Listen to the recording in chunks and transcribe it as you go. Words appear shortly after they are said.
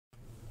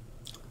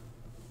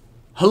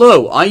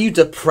Hello, are you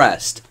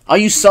depressed? Are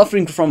you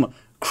suffering from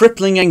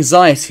crippling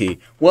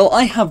anxiety? Well,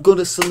 I have got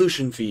a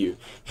solution for you.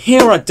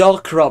 Here at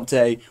Dark Corrupt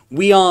Day,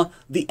 we are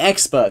the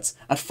experts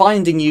at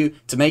finding you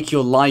to make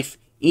your life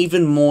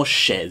even more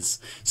shiz.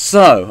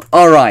 So,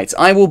 alright,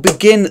 I will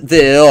begin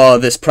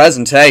this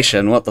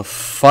presentation. What the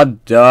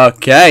fud?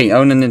 Okay,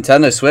 own a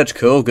Nintendo Switch,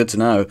 cool, good to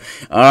know.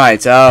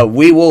 Alright,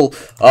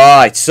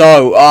 alright,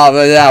 so,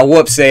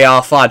 whoopsie,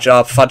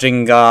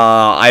 fudging,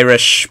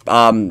 Irish,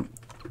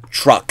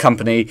 truck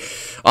company.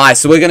 Alright,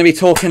 so we're going to be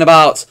talking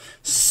about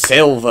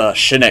Silver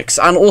Shinix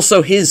and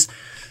also his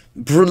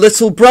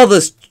little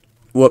brother's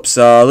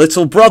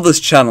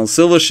channel,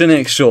 Silver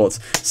Shinix Shorts.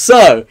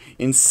 So,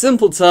 in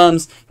simple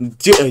terms,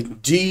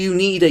 do you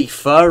need a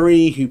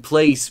furry who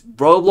plays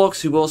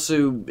Roblox, who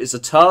also is a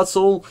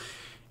turtle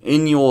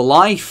in your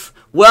life?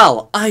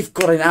 Well, I've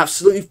got an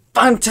absolutely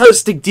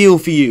fantastic deal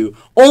for you.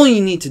 All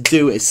you need to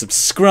do is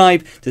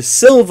subscribe to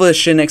Silver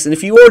Shinix, and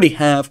if you already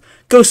have,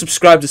 go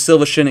subscribe to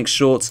Silver Shinix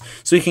Shorts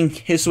so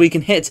we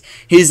can hit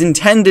his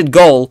intended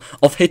goal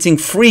of hitting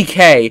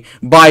 3K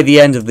by the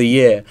end of the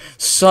year.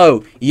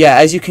 So, yeah,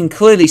 as you can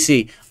clearly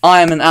see,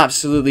 I am an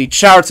absolutely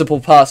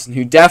charitable person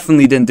who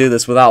definitely didn't do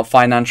this without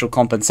financial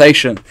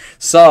compensation.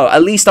 So,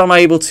 at least I'm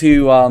able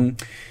to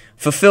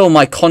fulfill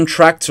my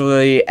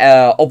contractual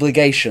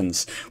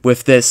obligations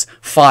with this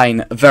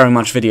fine, very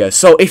much video.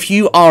 So if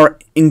you are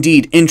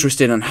indeed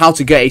interested in how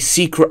to get a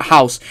secret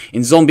house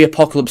in Zombie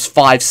Apocalypse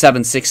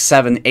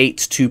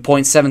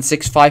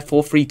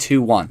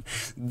 57678.2.76543321,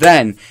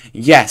 then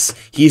yes,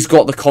 he's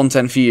got the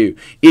content for you.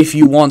 If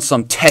you want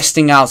some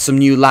testing out some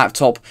new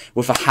laptop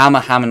with a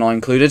hammer not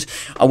included,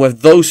 and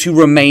with those who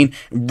remain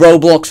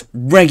Roblox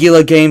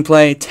regular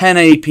gameplay,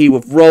 1080p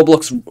with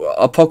Roblox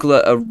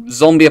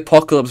Zombie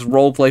Apocalypse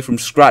roleplay from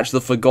scratch,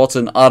 the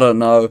forgotten, I don't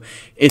know,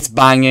 it's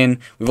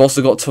banging. We've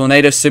also got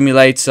Tornado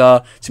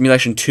Simulator,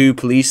 Simulation 2,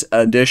 Police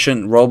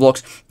Edition,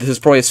 Roblox. This is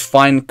probably his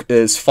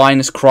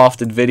finest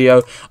crafted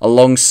video,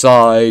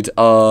 alongside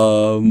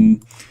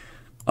alongside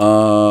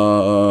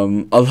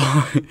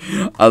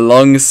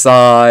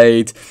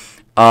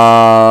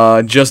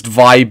just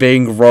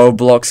vibing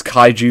Roblox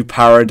Kaiju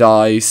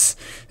Paradise,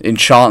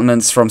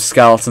 enchantments from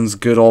Skeletons,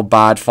 Good or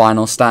Bad,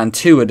 Final Stand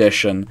 2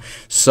 Edition.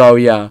 So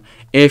yeah,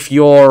 if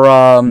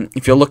you're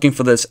looking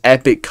for this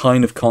epic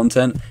kind of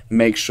content,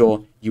 make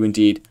sure you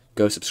indeed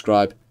go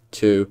subscribe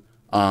to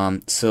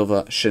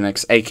Silver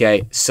Shinix,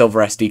 aka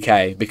Silver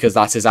SDK, because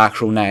that's his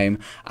actual name,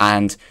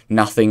 and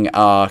nothing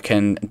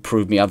can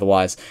prove me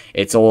otherwise.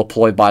 It's all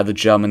employed by the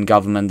German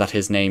government that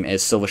his name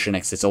is Silver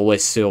Shinix. It's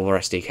always Silver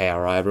SDK,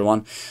 alright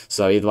everyone?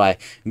 So either way,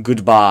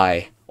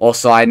 goodbye.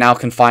 Also, I now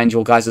can find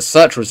your guys'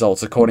 search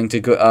results according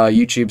to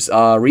YouTube's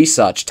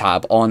research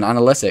tab on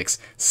analytics.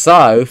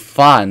 So,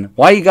 fun.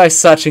 Why are you guys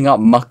searching up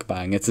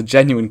mukbang? It's a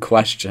genuine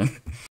question.